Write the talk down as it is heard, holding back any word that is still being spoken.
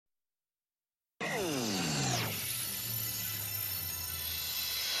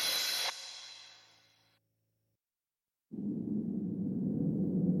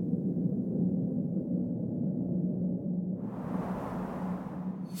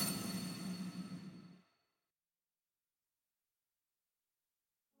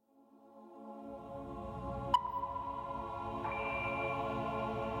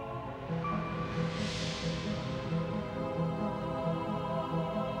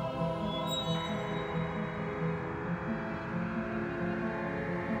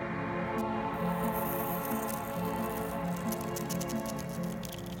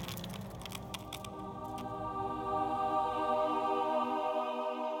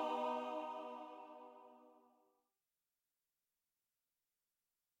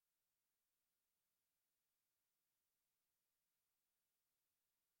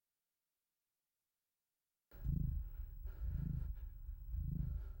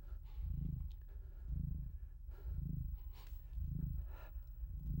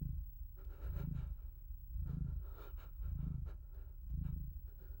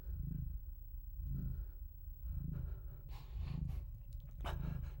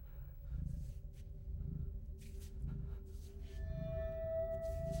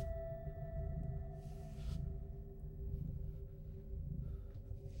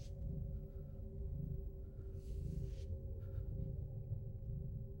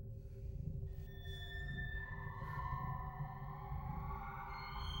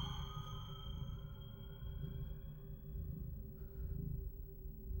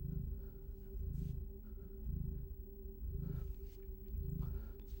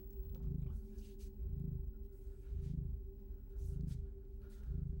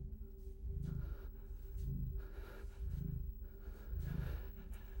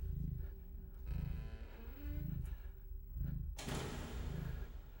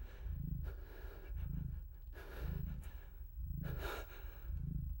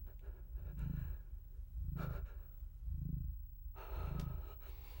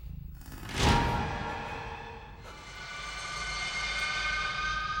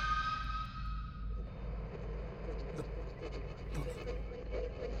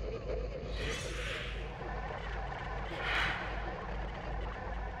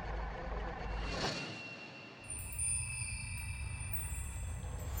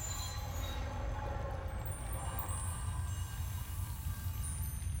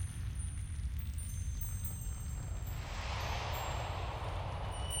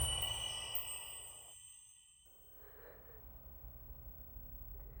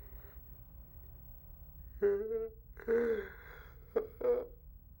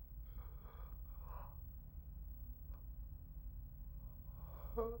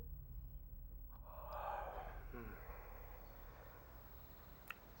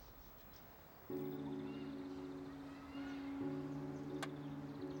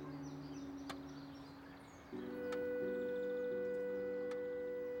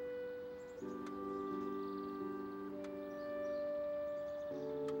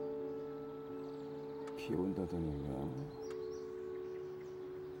비 온다더니요.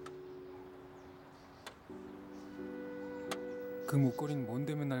 그 목걸이는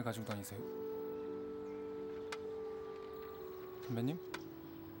뭔데 맨날 가지고 다니세요? 선배님?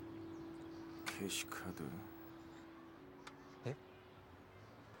 캐시카드. 네?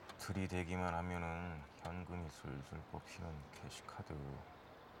 들이대기만 하면은 현금이 술술 뽑히는 캐시카드.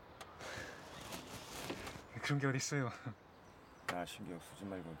 그런 게 어딨어요. 나 신경 쓰지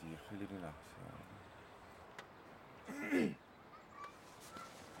말고 네 할 일이나 하세요.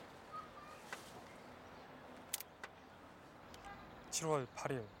 7월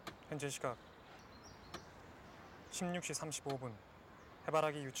 8일 현재 시각 16시 35분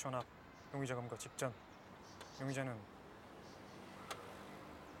해바라기 유치원 앞 용의자 검거 직전. 용의자는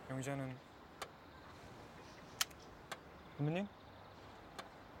선배님?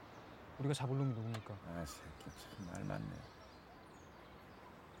 우리가 잡을 놈이 누굽니까? 아, 새끼 참 말 많네.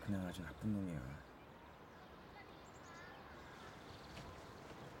 그냥 아주 나쁜 놈이야.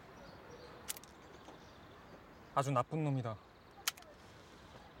 아주 나쁜 놈이다.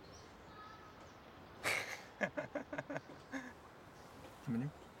 선배님?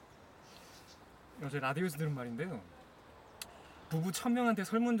 어제 라디오에서 들은 말인데요. 부부 1000명한테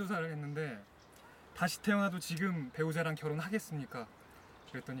설문조사를 했는데 다시 태어나도 지금 배우자랑 결혼하겠습니까?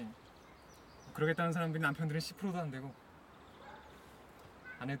 그랬더니 그러겠다는 사람들이 남편들은 10%도 안 되고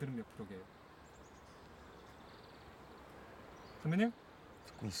아내들은 몇 프로게요? 선배님?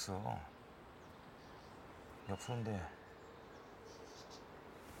 듣고 있어. 몇 프로인데?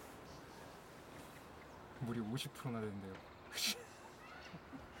 무리 50%나 되는데요.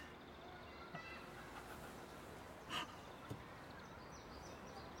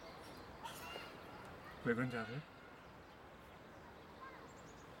 왜 그런지 아세요?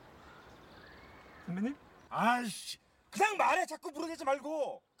 선배님? 아이씨, 그냥 말해. 자꾸 물어대지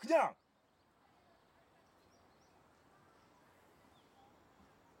말고 그냥.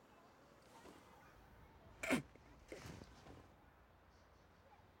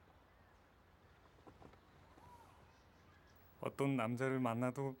 어떤 남자를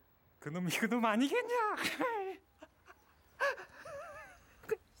만나도 그놈이 그놈 아니겠냐?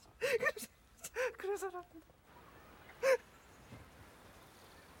 그래서라도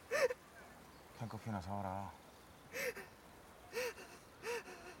캔커피나 사와라.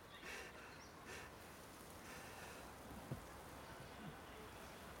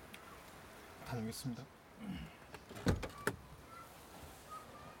 다녀오겠습니다.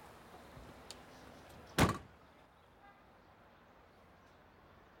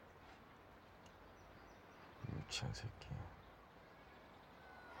 유치한 새끼.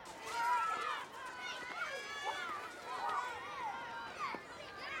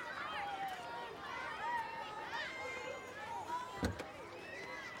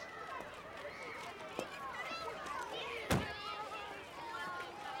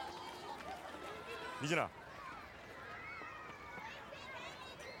 미진아,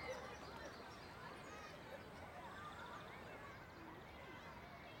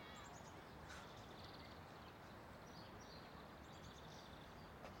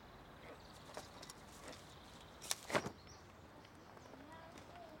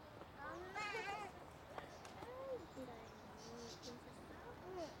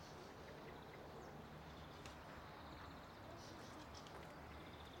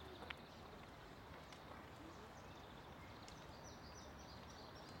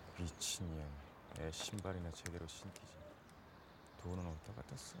 미친년. 애 신발이나 제대로 신기지. 돈은 어디다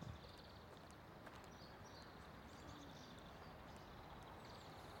갖다 써?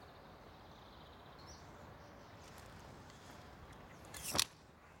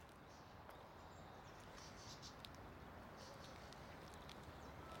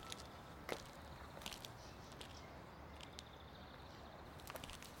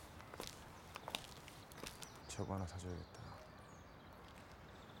 저거 하나 사줘야겠다.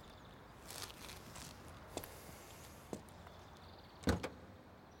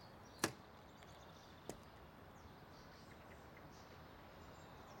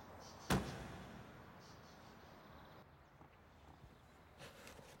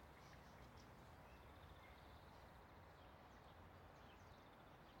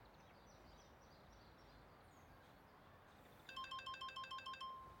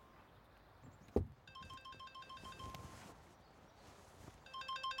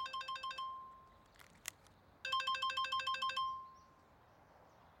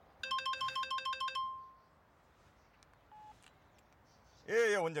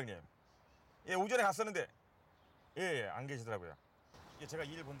 예, 원장님. 예, 오전에 갔었는데 안 계시더라고요. 예, 제가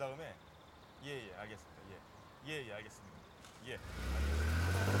일 본 다음에 알겠습니다. 예, 알겠습니다. 예.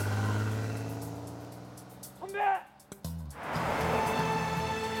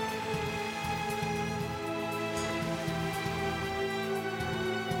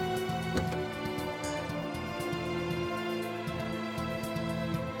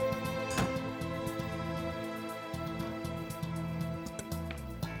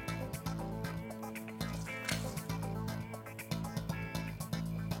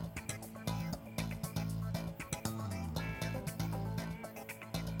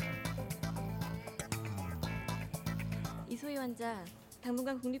 후위 환자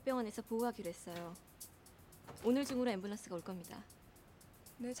당분간 국립병원에서 보호하기로 했어요. 오늘 중으로 앰뷸런스가 올 겁니다.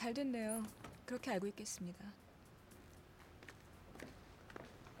 네, 잘 됐네요. 그렇게 알고 있겠습니다.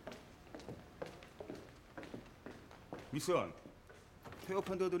 미선,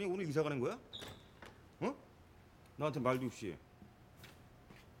 폐업한다더니 오늘 이사 가는 거야? 어? 나한테 말도 없이.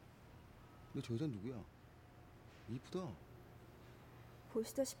 근데 저 여자 누구야? 이쁘다.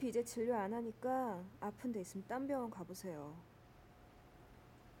 보시다시피 이제 진료 안 하니까 아픈 데 있으면 딴 병원 가보세요.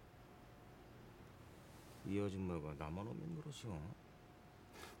 이 아줌마가 나만 오면 그러죠.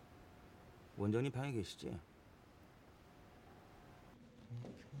 원장님 방에 계시지?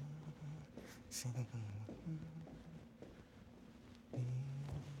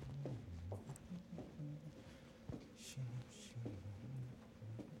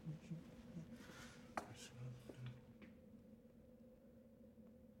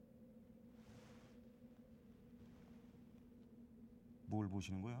 뭘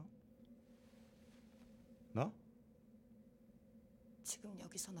보시는 거야? 나? 지금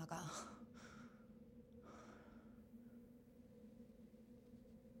여기서 나가.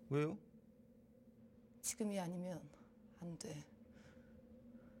 왜요? 지금이 아니면 안 돼.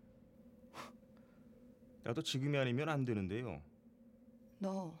 나도 지금이 아니면 안 되는데요.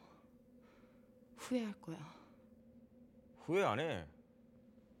 너 후회할 거야. 후회 안 해.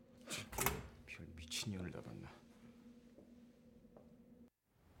 별 미친년을 다 봤나.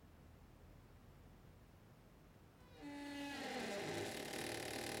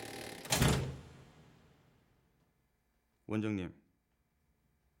 원장님.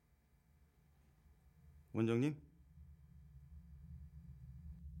 원장님?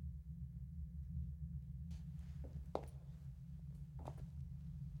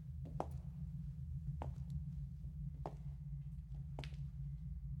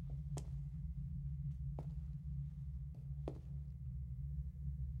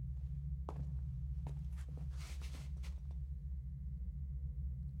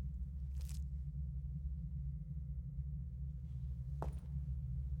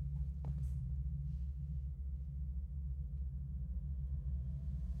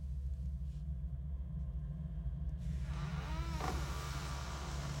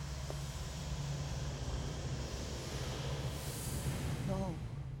 너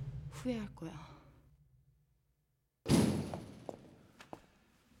후회할 거야.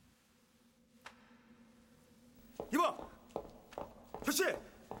 이봐! 제시!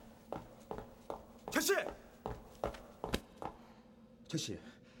 제시! 제시,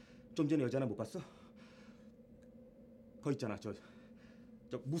 좀 전에 여자 하나 못 봤어? 거 있잖아, 저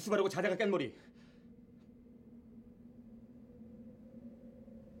무스 바르고 자다가 깬 머리.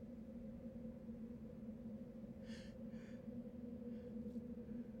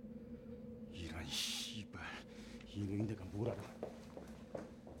 이런 씨발, 이놈이 내가 뭘 알아?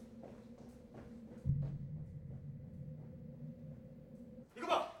 이거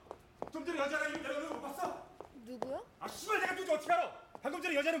봐! 좀 전에 여자 하나 이름 내려오는 거 못 봤어? 누구요? 아 씨발, 내가 누군지 어떻게 알아? 방금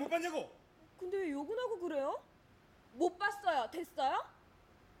전에 여자를 못 봤냐고! 근데 왜 욕은 하고 그래요? 못 봤어요. 됐어요?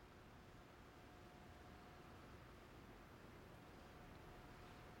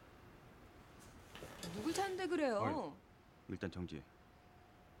 누굴 찾는데 그래요? 어이. 일단 정지.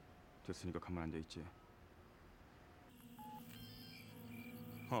 됐으니까 가만 앉아 있지.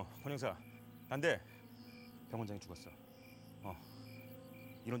 권 형사. 안 돼. 병원장이 죽었어.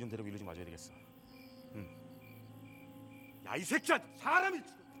 인원 좀 데리고 일로 좀 와줘야 되겠어. 야, 이 새끼야! 사람이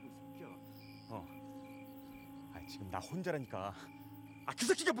죽었다고, 이 새끼야. 아, 지금 나 혼자라니까. 아, 그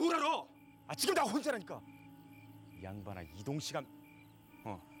새끼가 뭘 알아? 아, 지금 나 혼자라니까. 이 양반아, 이동 시간.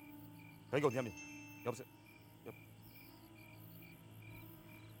 여기가 어디냐면, 여보세요.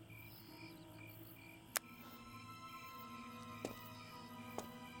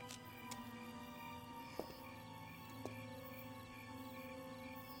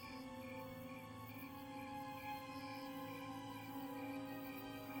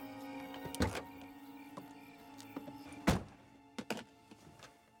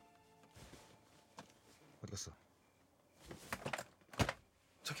 어디 갔어?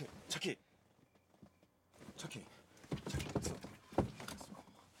 차키 어디 갔어?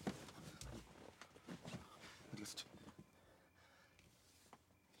 어디 갔어?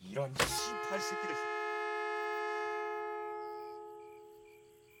 이런 씨발 새끼들.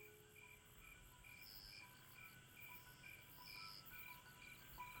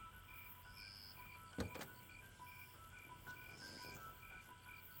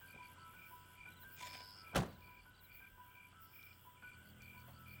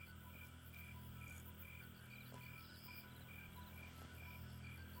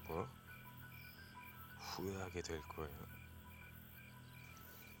 뭐? 후회하게 될 거예요.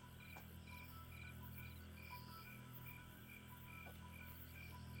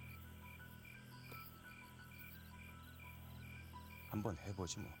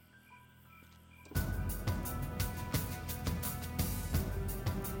 해보지 뭐.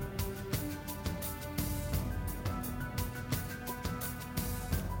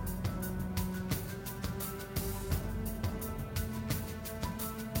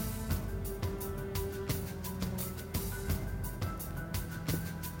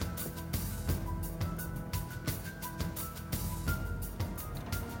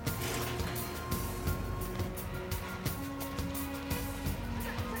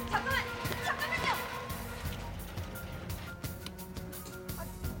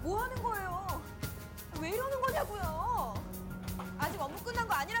 뭐 하는 거예요? 왜 이러는 거냐고요? 아직 업무 끝난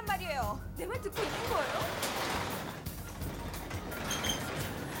거 아니란 말이에요. 내 말 듣고 있는 거예요?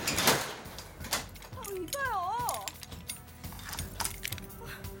 이봐요.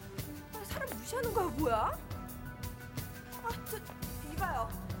 사람 무시하는 거야 뭐야? 이봐요.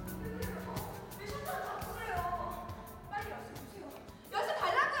 왜 셔터 안 그래요? 빨리 열쇠 주세요. 열쇠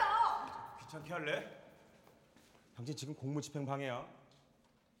달라고요. 귀찮게 할래? 당신 지금 공무집행방해야.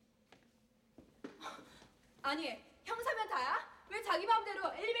 아니 형사면 다야? 왜 자기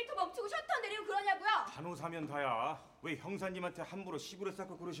마음대로 엘리베이터 멈추고 셔터 내리고 그러냐고요? 간호사면 다야. 왜 형사님한테 함부로 시부를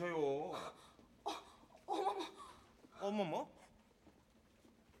쌓고 그러셔요? 어머머. 어머머?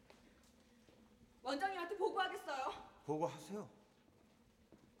 원장님한테 보고하겠어요. 보고하세요.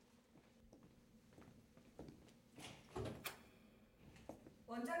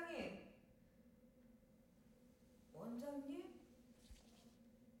 원장님. 원장님?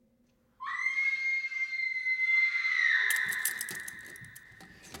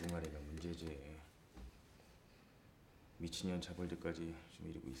 주둥아리가 문제지. 미친년 잡을 때까지 좀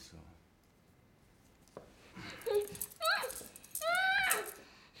이러고 있어.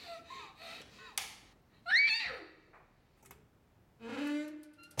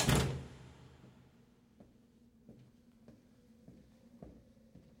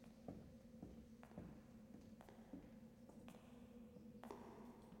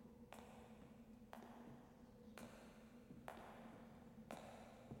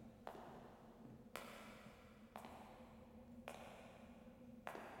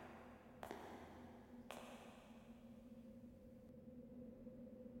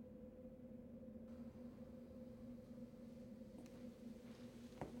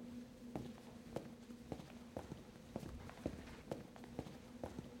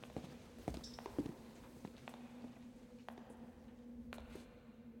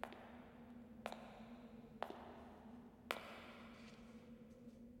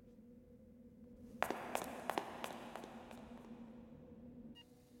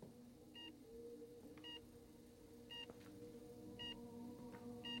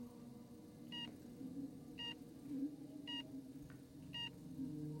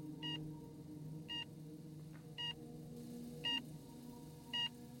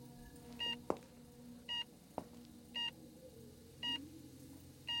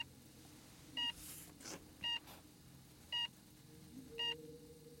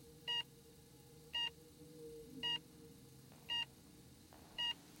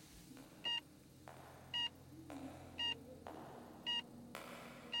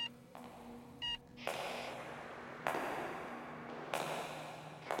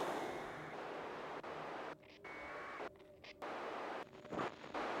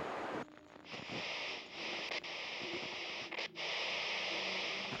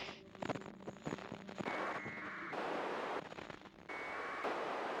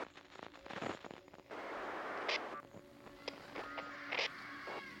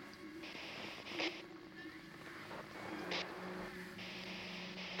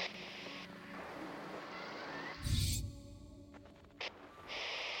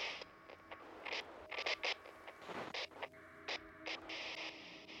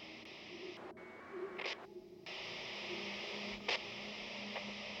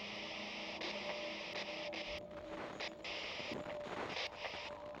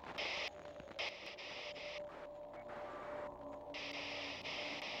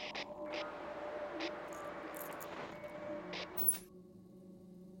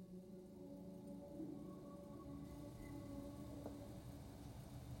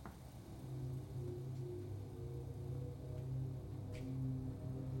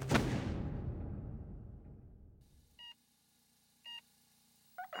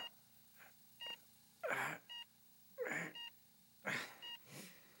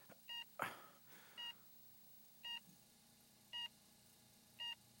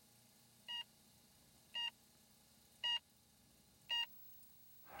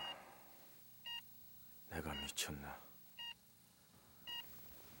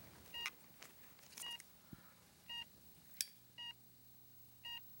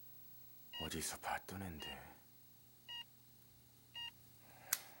 어디서 봤던 앤데.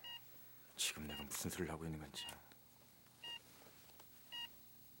 지금 내가 무슨 소리를 하고 있는 건지.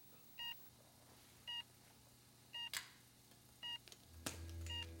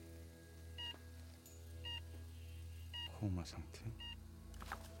 코마 상태?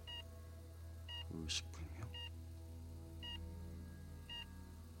 의식불명?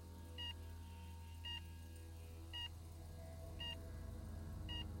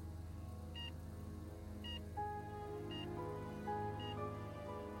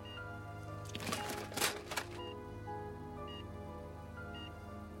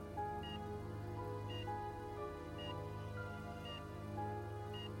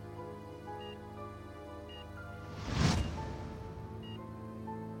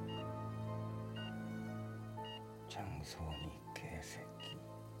 장소원이 개새끼.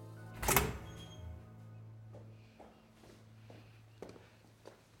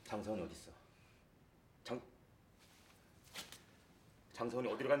 장소원이 어디 있어?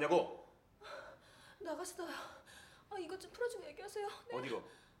 장소원이 어디로 갔냐고? 나갔어요. 이것 좀 풀어주고 얘기하세요. 네. 어디로?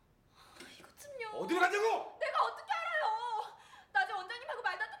 이것 좀요. 어디로 갔냐고? 내가 어떻게 알아요? 낮에 원장님하고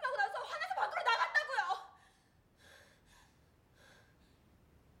말다툼하고 나서 화내서 밖으로 나갔다고요.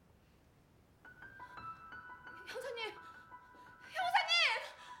 형사님, 형사님!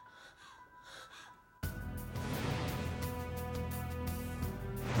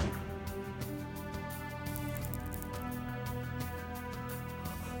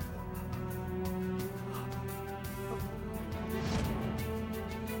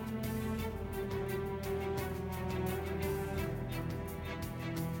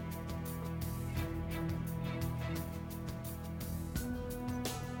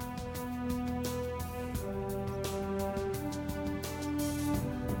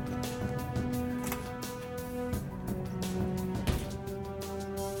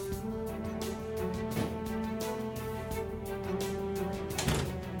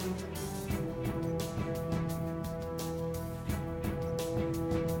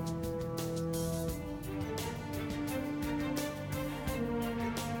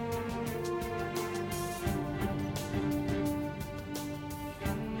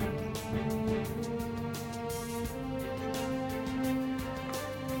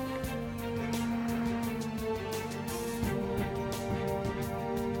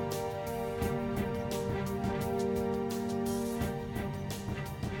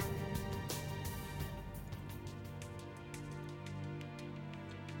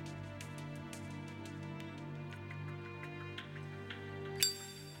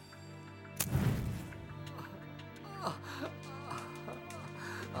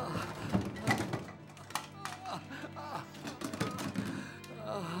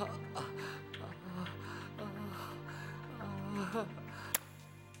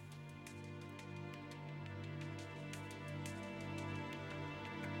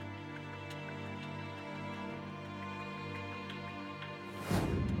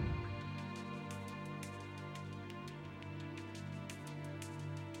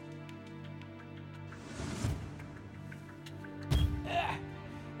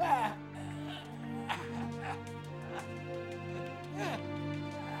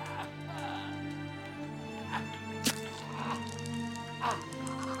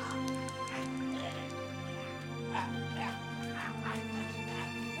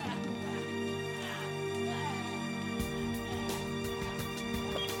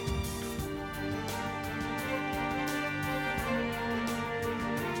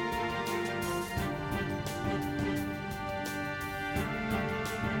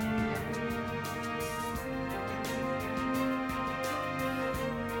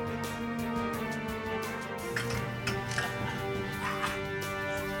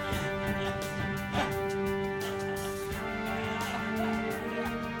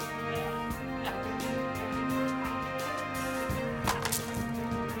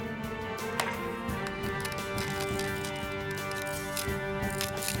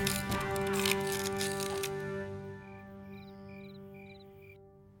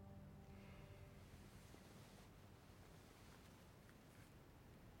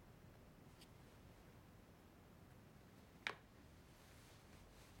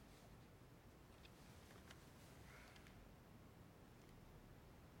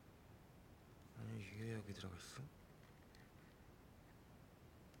 이게 여기 들어가 있어?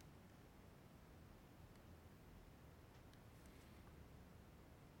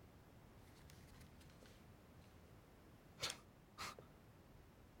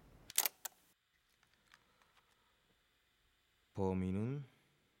 범인은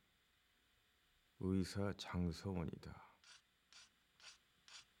의사 장서원이다.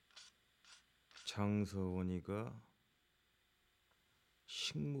 장서원이가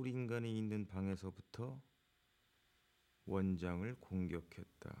식물인간이 있는 방에서부터 원장을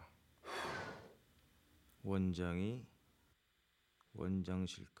공격했다. 원장이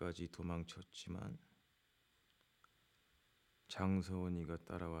원장실까지 도망쳤지만 장서원이가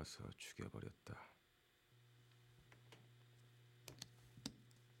따라와서 죽여버렸다.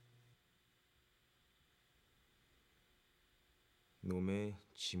 놈의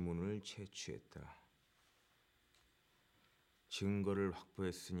지문을 채취했다. 증거를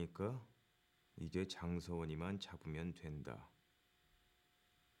확보했으니까 이제 장서원이만 잡으면 된다.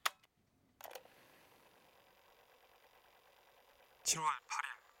 7월 8일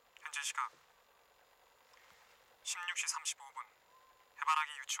현재 시각 16시 35분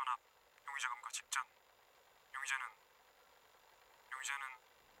해바라기 유치원 앞 용의자 검거 직전. 용의자는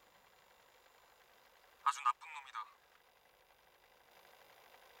아주 나쁜 놈이다.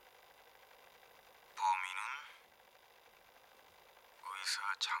 범인은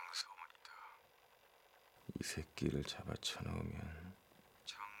의사 장서원이다. 이 새끼를 잡아쳐 넣으면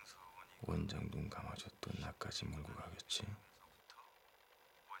원장 눈 감아줬던 나까지 몰고 가겠지.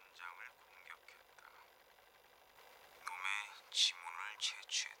 원장을 공격했다. 놈의 지문을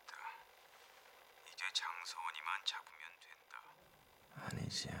채취했다. 이제 장서원이만 잡으면 된다.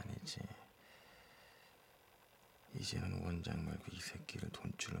 아니지. 이제는 원장 말고 이 새끼를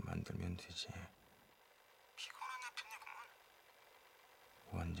돈줄로 만들면 되지. 피곤한 애편이구만.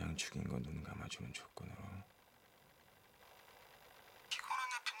 원장 죽인 거 눈 감아주는 조건으로. 피곤한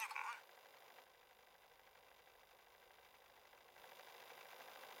애편이구만.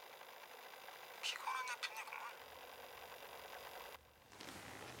 피곤한 애편이구만.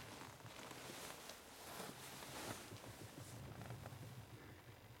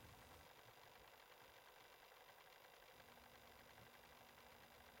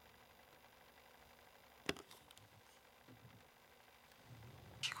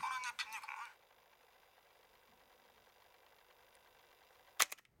 피곤한 애편이구만.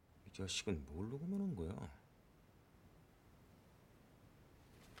 이 자식은 뭘 녹음하는 거야?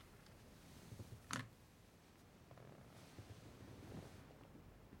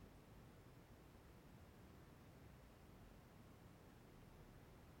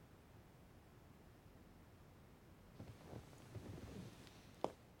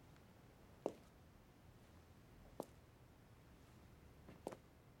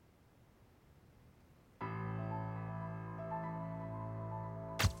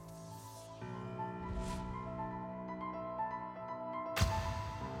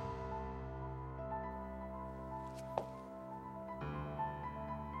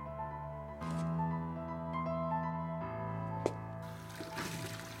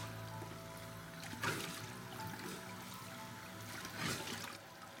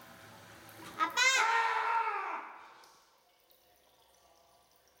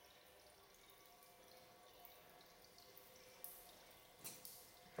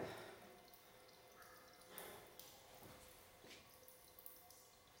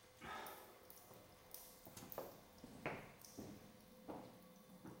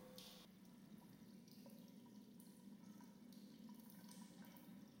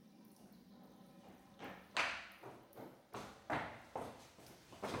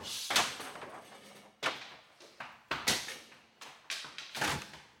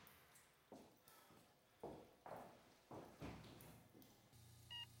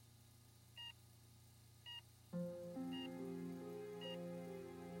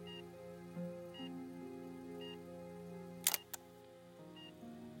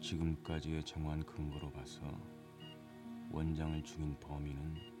 지금까지의 정황 근거로 봐서 원장을 죽인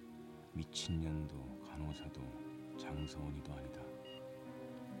범인은 미친년도 간호사도 장서원이도 아니다.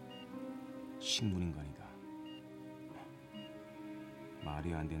 식물인간이다.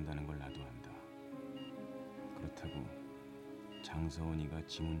 말이 안 된다는 걸 나도 안다. 그렇다고 장서원이가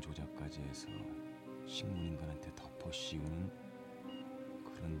지문 조작까지 해서 식물인간한테 덮어 씌우는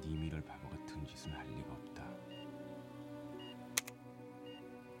그런 니미를 바보 같은 짓은 할 리가 없다.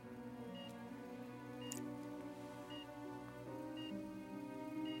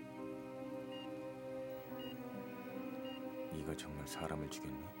 네가 정말 사람을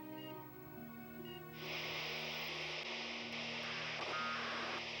죽였니?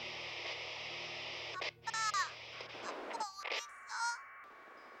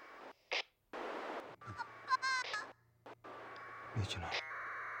 미진아.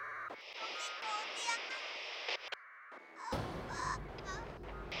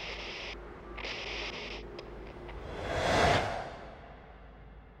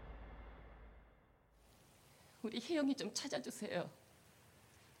 우리 혜영이 좀 찾아주세요.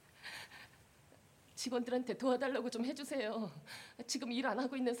 직원들한테 도와달라고 좀 해주세요. 지금 일 안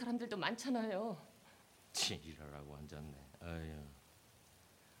하고 있는 사람들도 많잖아요. 일하라고 앉았네. 아유.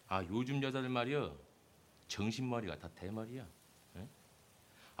 아 요즘 여자들 말이야 정신머리가 다 대머리야. 에?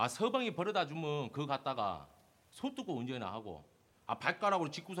 아 서방이 버려다 주면 그거 갖다가 소 뜯고 운전이나 하고 아 발가락으로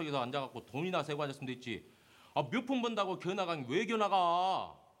집구석에서 앉아갖고 돈이나 세고 앉았으면 됐지. 아 몇 푼 번다고 견나가니 왜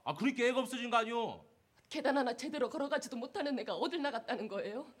견나가? 아 그렇게 애가 없어진 거 아니오? 계단 하나 제대로 걸어가지도 못하는 애가 어딜 나갔다는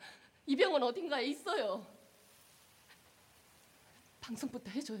거예요? 이 병원 어딘가에 있어요.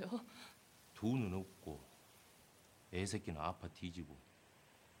 방송부터 해줘요. 돈은 없고 애 새끼는 아파 뒤지고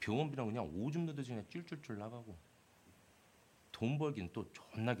병원비랑 그냥 오줌 누듯이 그냥 쫄쫄쫄 나가고 돈 벌긴 또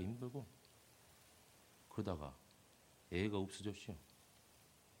존나게 힘들고 그러다가 애가 없어졌슈.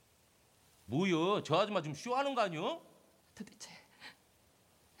 뭐여 저 아줌마 지금 쇼하는 거 아니여? 도대체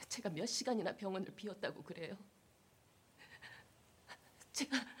제가 몇 시간이나 병원을 비웠다고 그래요?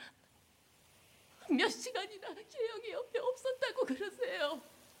 제가 몇 시간이나 혜영이 옆에 없었다고 그러세요?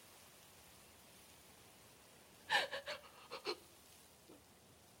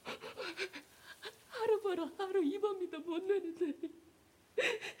 하루 벌어 하루 입원비도 못 내는데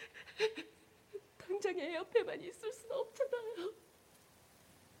당장 애 옆에만 있을 수는 없잖아요.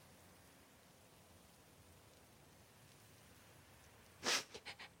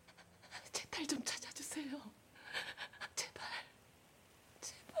 제 딸 좀 찾아주세요. 제발,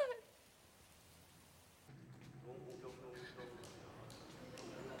 제발.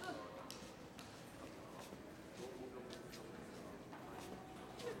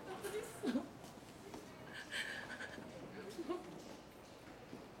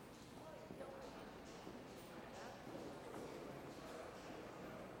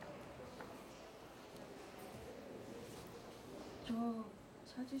 저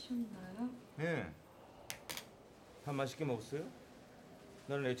찾으셨나요? 예. 밥 맛있게 먹었어요?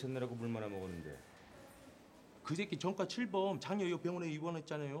 나는 애 찾느라고 물 말아 먹었는데. 그 새끼 전과 7범 장녀 병원에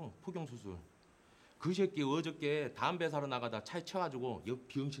입원했잖아요. 포경 수술. 그 새끼 어저께 담배 사러 나가다 차에 쳐가지고 옆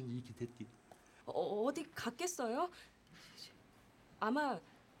병신이 이렇게 됐디. 어디 갔겠어요? 아마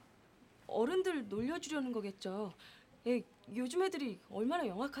어른들 놀려주려는 거겠죠. 예, 요즘 애들이 얼마나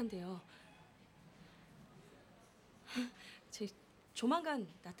영악한데요. 제 조만간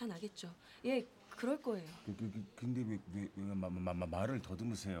나타나겠죠. 예, 그럴 거예요. 근데 왜 말을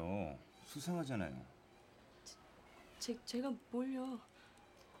더듬으세요? 수상하잖아요. 제가 뭘요?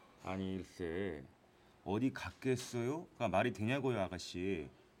 아니 일세 어디 갔겠어요? 가 말이 되냐고요, 아가씨.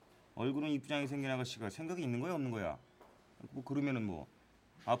 얼굴은 이쁘장하게 생긴 아가씨가 생각이 있는 거야, 없는 거야? 뭐 그러면은 뭐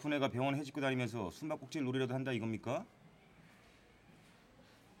아픈 애가 병원 해집고 다니면서 숨바꼭질 놀이라도 한다 이겁니까?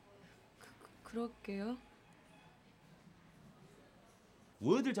 그럴게요.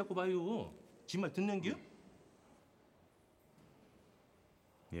 어딜 자꾸 봐요? 지 말 듣는겨?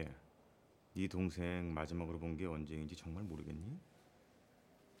 예. 네 동생 마지막으로 본 게 언제인지 정말 모르겠니?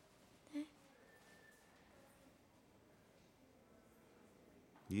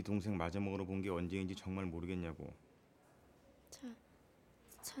 네 동생 마지막으로 본 게 언제인지 정말 모르겠냐고.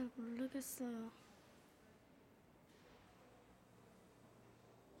 잘 모르겠어요.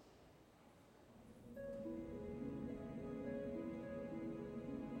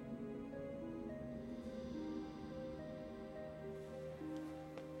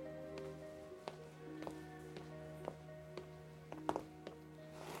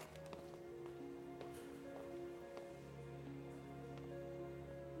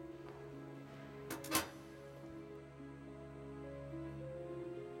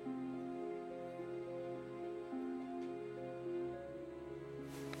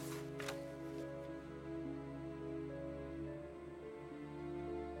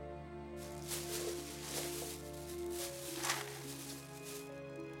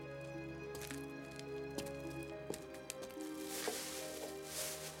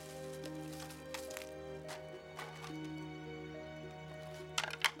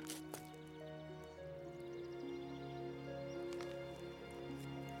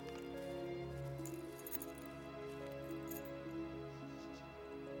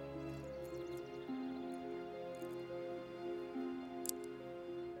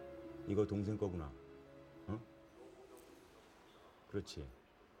 이거 동생 거구나. 어? 그렇지.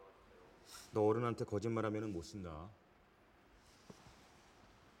 너 어른한테 거짓말하면은 못 쓴다.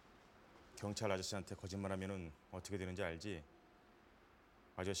 경찰 아저씨한테 거짓말하면은 어떻게 되는지 알지?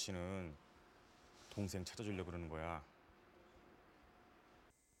 아저씨는 동생 찾아주려고 그러는 거야.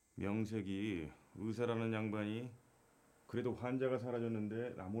 명색이 의사라는 양반이 그래도 환자가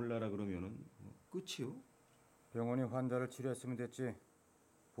사라졌는데 나 몰라라 그러면은 끝이요? 병원이 환자를 치료했으면 됐지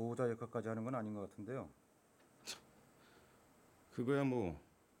보호자 역할까지 하는 건 아닌 것 같은데요. 그거야 뭐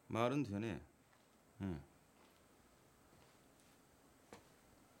말은 되네. 응.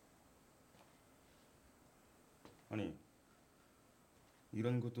 아니,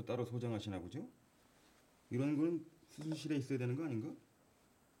 이런 것도 따로 소장하시나 보죠? 이런 거는 수술실에 있어야 되는 거 아닌가?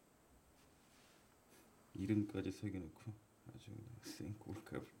 이름까지 새겨놓고 아주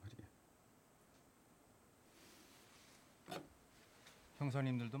생꼴값을 말이야.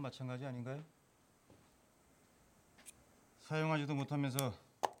 형사님들도 마찬가지 아닌가요? 사용하지도 못하면서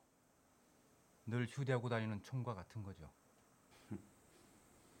늘 휴대하고 다니는 총과 같은 거죠.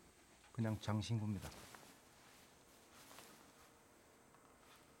 그냥 장신구입니다.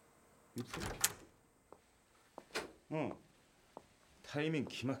 타이밍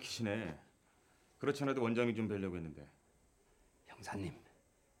기막히시네. 그렇지 않아도 원장이 좀 뵈려고 했는데. 형사님,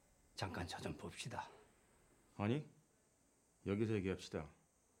 잠깐 저 좀 봅시다. 아니, 여기서 얘기합시다.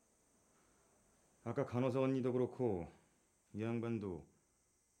 아까 간호사 언니도 그렇고 이 양반도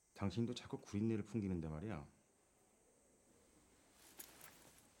당신도 자꾸 구린내를 풍기는데 말이야.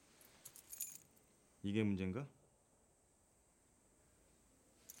 이게 문제인가?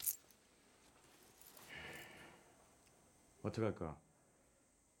 어떡할까?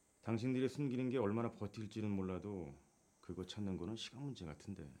 당신들이 숨기는 게 얼마나 버틸지는 몰라도 그거 찾는 거는 시간 문제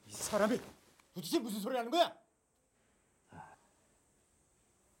같은데. 이 사람이 도대체 무슨 소리 하는 거야?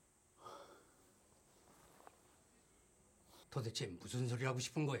 도대체 무슨 소리 하고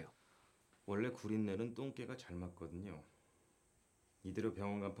싶은 거예요? 원래 구린내는 똥개가 잘 맞거든요. 이대로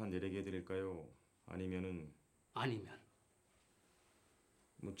병원 간판 내리게 해드릴까요? 아니면은 아니면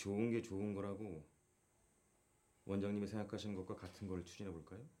뭐 좋은 게 좋은 거라고 원장님이 생각하시는 것과 같은 걸 추진해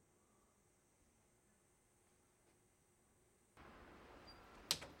볼까요?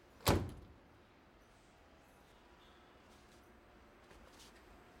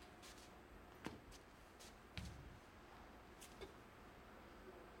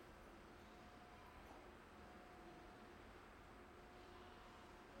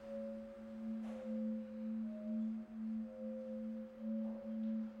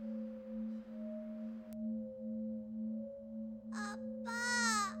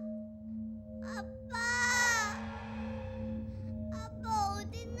 아빠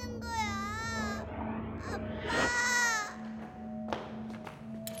어디 있는 거야? 아빠!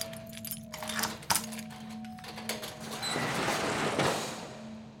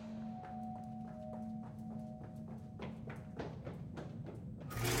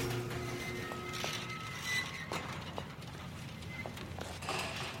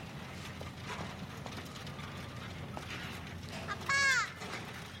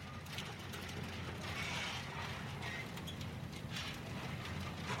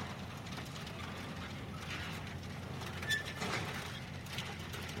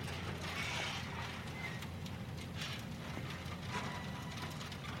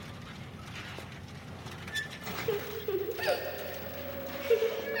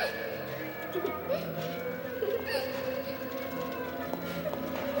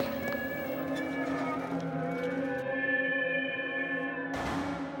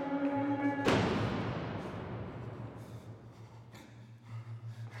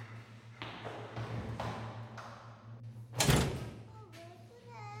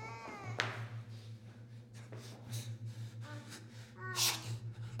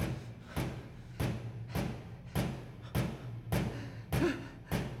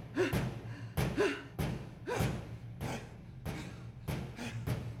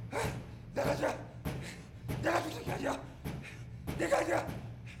 내가 죽인 게 아니야. 내가 아니야.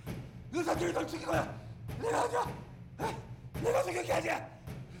 의사들이 널 죽인 거야. 내가 아니야. 내가 죽인 게 아니야.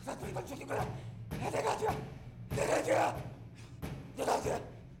 의사들이 널 죽인 거야. 내가 아니야. 내가 아니야. 내가 아니야.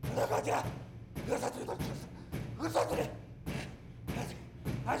 내가 아니야. 의사들이 널 죽였어. 의사들이.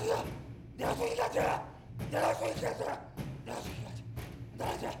 아니야. 내가 죽인 게 아니야. 내가 죽인 게 아니야. 내가 죽인 게 아니야.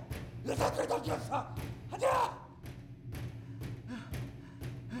 내가 아니야. 의사들이 널 죽였어. 아니야.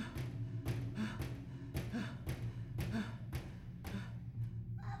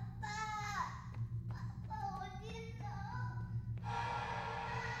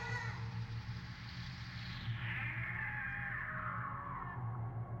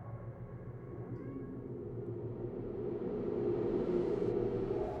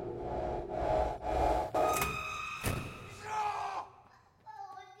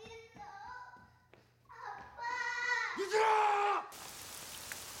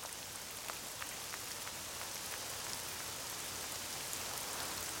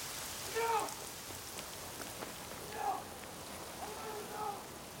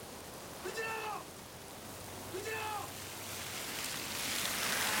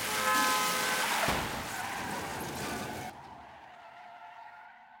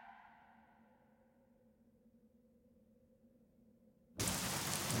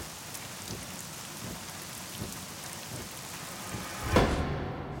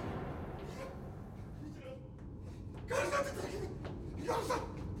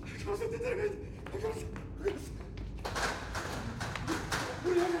 경사 내려가야 돼. 경사.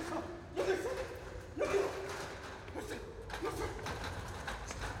 우리 여기 있어. 여기로. 됐어.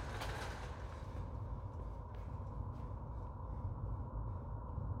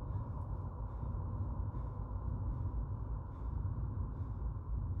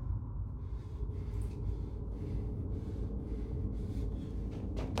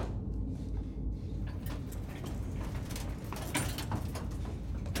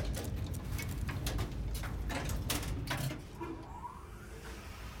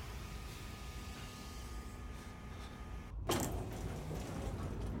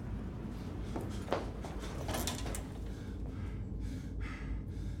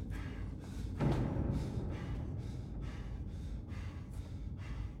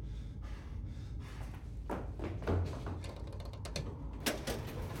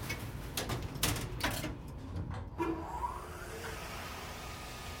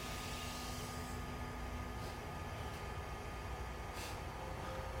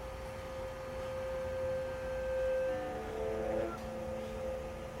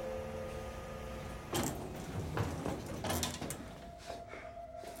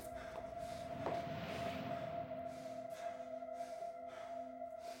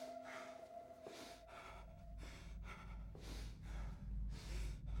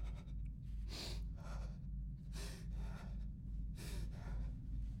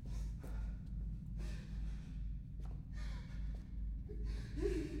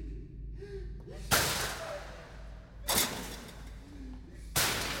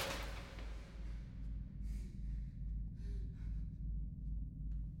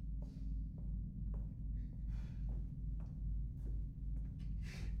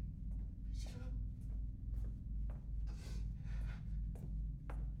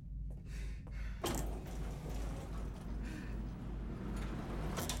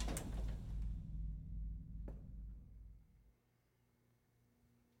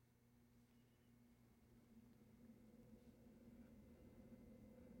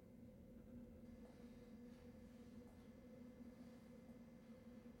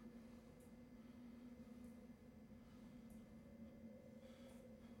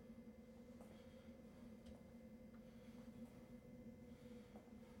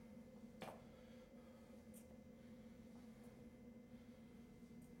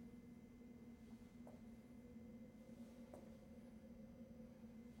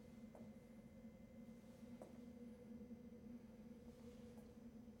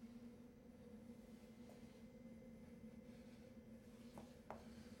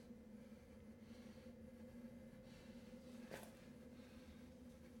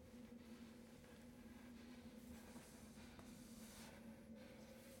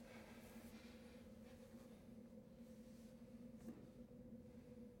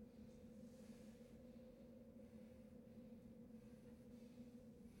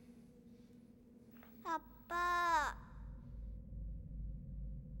 아빠.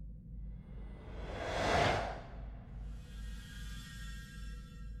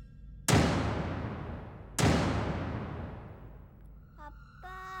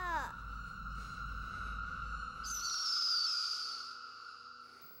 아빠.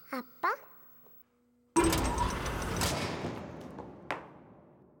 아빠?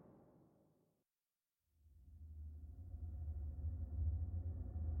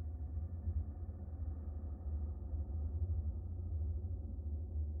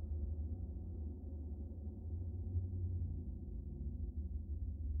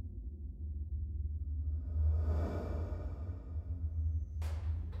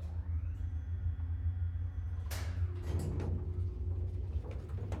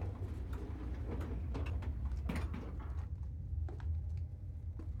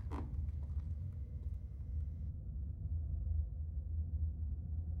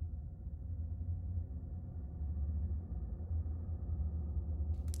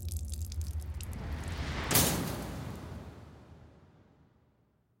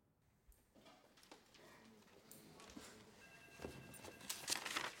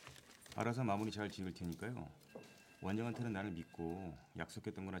 알아서 마무리 잘 지을 테니까요. 원장한테는 나를 믿고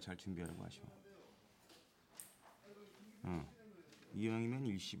약속했던 거나 잘 준비하라고 하셔. 이왕이면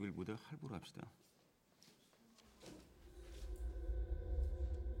일시불보다 할부로 합시다.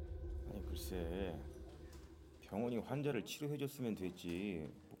 아니 글쎄, 병원이 환자를 치료해줬으면 됐지.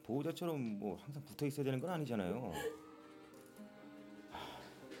 뭐 보호자처럼 뭐 항상 붙어 있어야 되는 건 아니잖아요.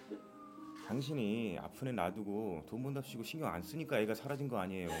 당신이 아픈 애 놔두고 돈 번답시고 신경 안 쓰니까 애가 사라진 거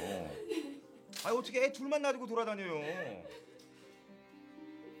아니에요. 아 어떻게 애 둘만 놔두고 돌아다녀요.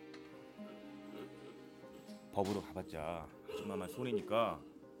 법으로 가봤자 아줌마만 손해니까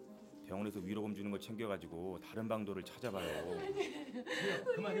병원에서 위로금 주는 거 챙겨가지고 다른 방도를 찾아봐요.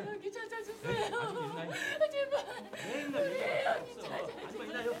 우리 여기 찾아주세요. 제발. 맨날 여기 찾아주세요. 아줌마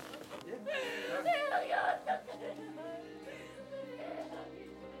있나요? 여기 어떡해.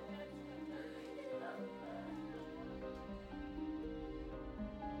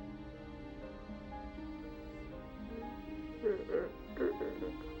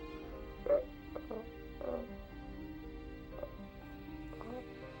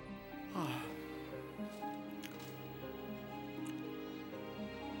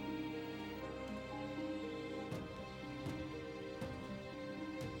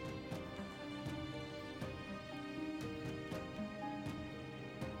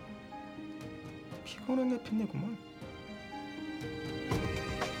 피곤한 내 핀내구만.